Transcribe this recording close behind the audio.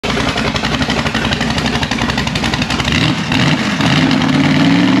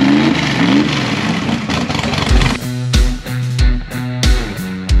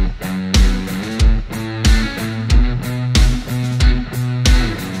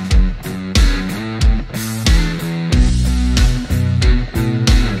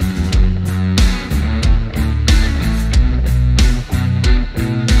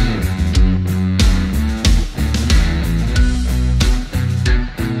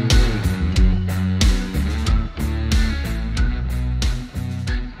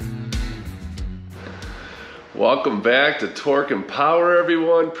Welcome back to Torque and Power,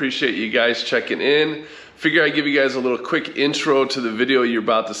 everyone. Appreciate you guys checking in. Figure I'd give you guys a little quick intro to the video you're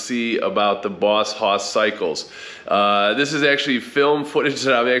about to see about the Boss Hoss cycles. This is actually film footage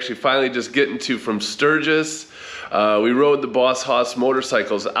that I'm actually finally just getting to from Sturgis. We rode the Boss Hoss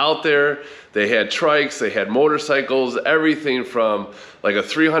motorcycles out there. They had trikes, they had motorcycles, everything from like a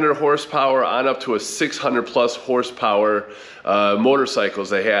 300 horsepower on up to a 600 plus horsepower motorcycles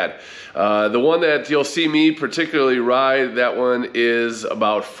they had. The one that you'll see me particularly ride, that one is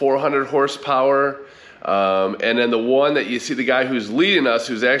about 400 horsepower. And then the one that you see, the guy who's leading us,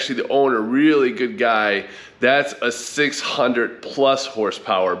 who's actually the owner, really good guy, that's a 600 plus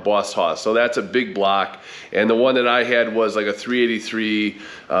horsepower Boss Hoss. So that's a big block. And the one that I had was like a 383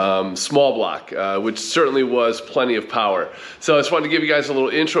 small block, which certainly was plenty of power. So I just wanted to give you guys a little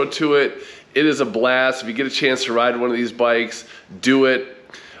intro to it. It is a blast. If you get a chance to ride one of these bikes, do it.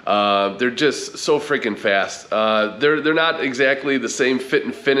 They're just so freaking fast. They're not exactly the same fit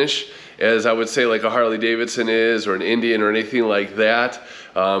and finish as I would say like a Harley Davidson is, or an Indian, or anything like that.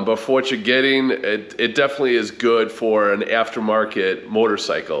 But for what you're getting, it definitely is good for an aftermarket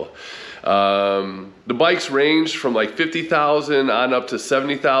motorcycle. The bikes range from like 50,000 on up to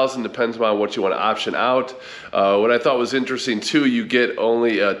 70,000, depends on what you want to option out. What I thought was interesting too, you get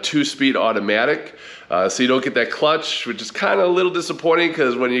only a 2-speed automatic. So you don't get that clutch, which is kind of a little disappointing,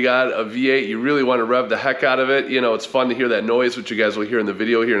 because when you got a V8, you really want to rev the heck out of it. You know, it's fun to hear that noise, which you guys will hear in the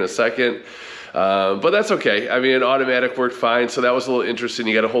video here in a second. But that's okay. I mean, an automatic worked fine, so that was a little interesting.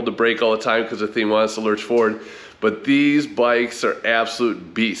 You got to hold the brake all the time because the thing wants to lurch forward. But these bikes are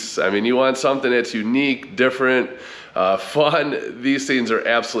absolute beasts. I mean, you want something that's unique, different, fun, these things are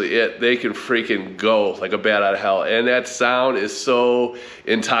absolutely it. They can freaking go like a bat out of hell. And that sound is so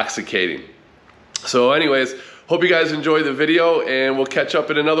intoxicating. So anyways, hope you guys enjoy the video, and we'll catch up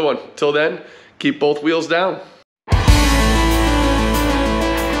in another one. Till then, keep both wheels down.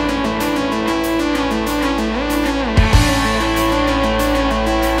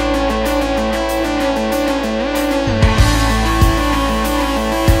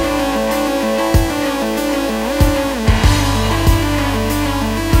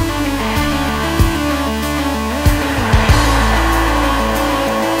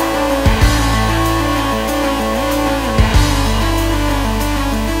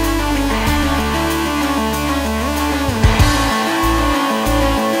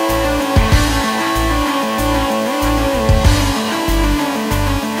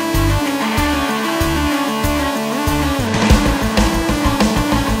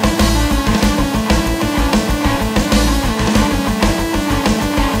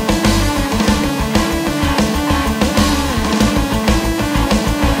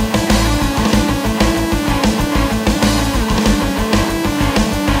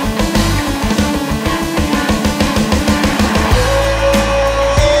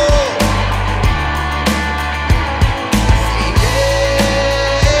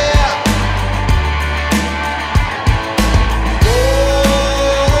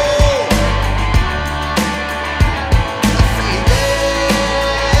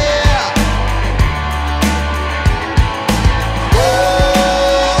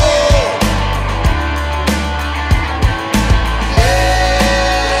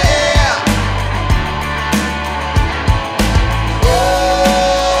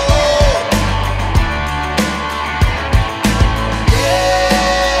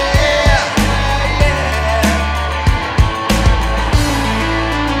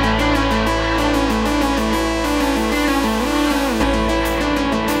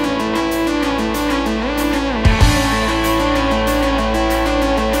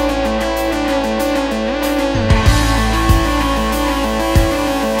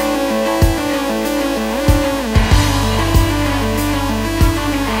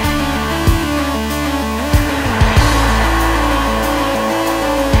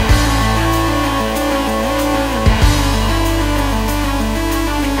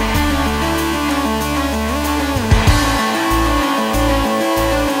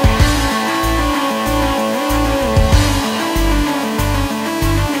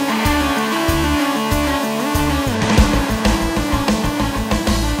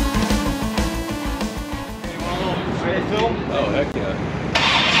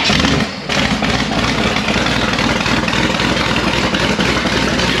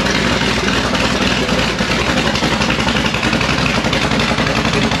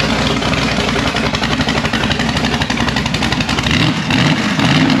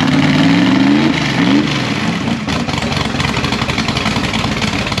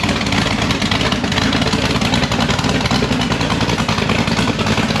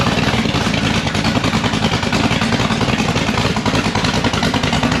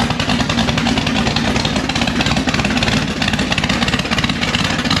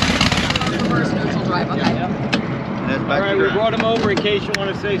 Alright, we brought them over in case you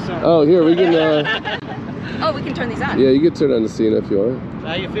want to say something. Oh, here, we can, Oh, we can turn these on. yeah, you can turn on the scene if you want.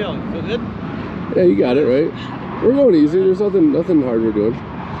 How you feeling? Feel good? Yeah, you got it, right? We're going easy. There's nothing hard we're doing.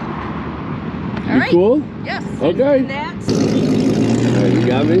 All right. Cool? Yes. Okay. That's... All right, you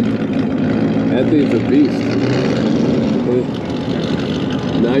got me? That thing's a beast.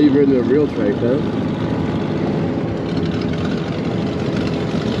 Now you've ridden a real trike, huh?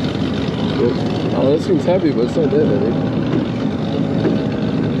 Oh, this one's heavy, but it's not that heavy.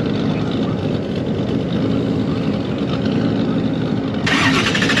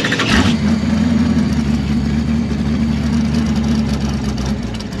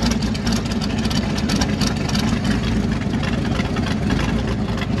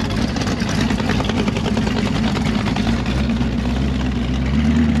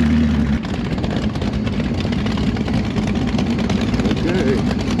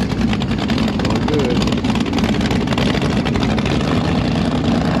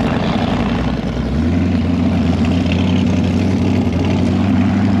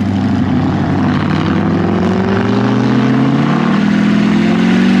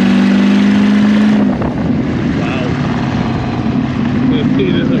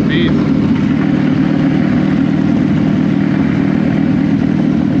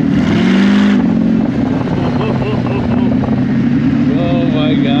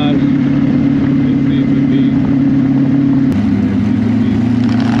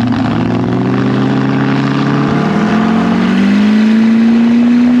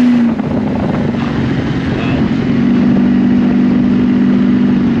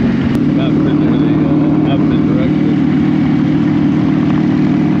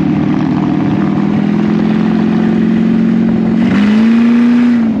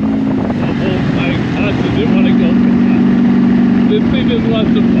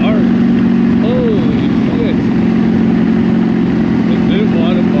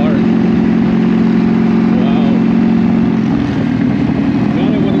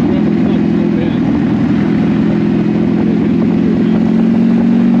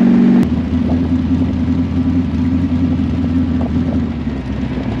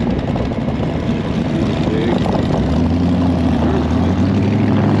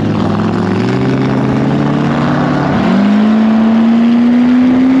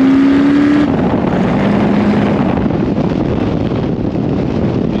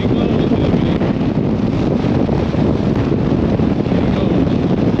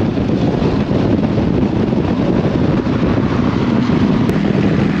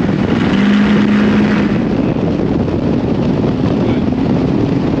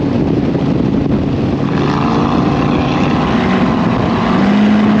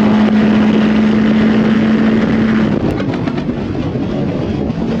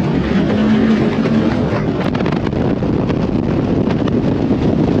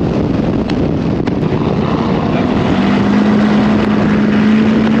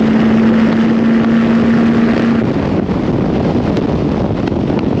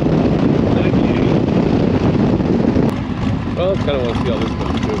 Well, I kind of want to see how this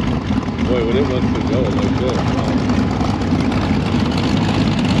goes too. Boy, when it wants to go like this.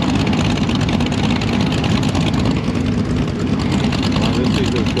 Wow, this thing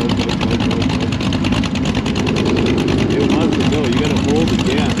goes go. It wants to go. You got to hold the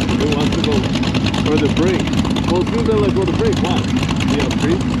gas. It wants to go, or the brake. Well, as soon as I let go of the brake, watch. See how it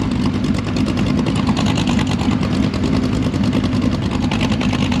creeps?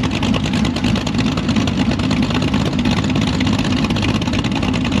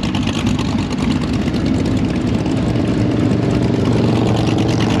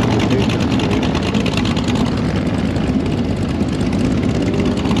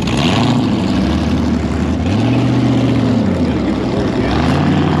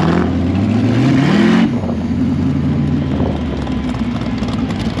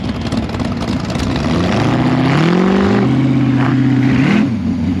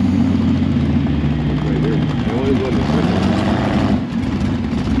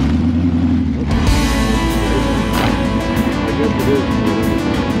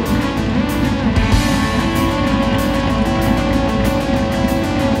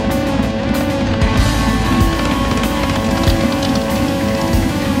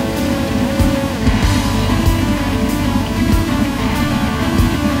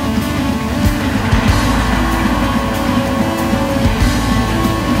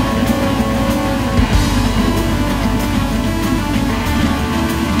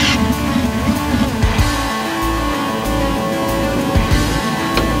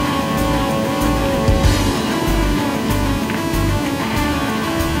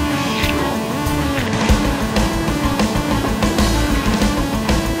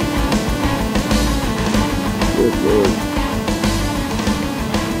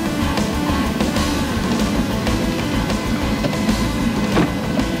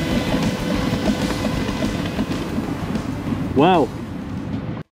 Wow.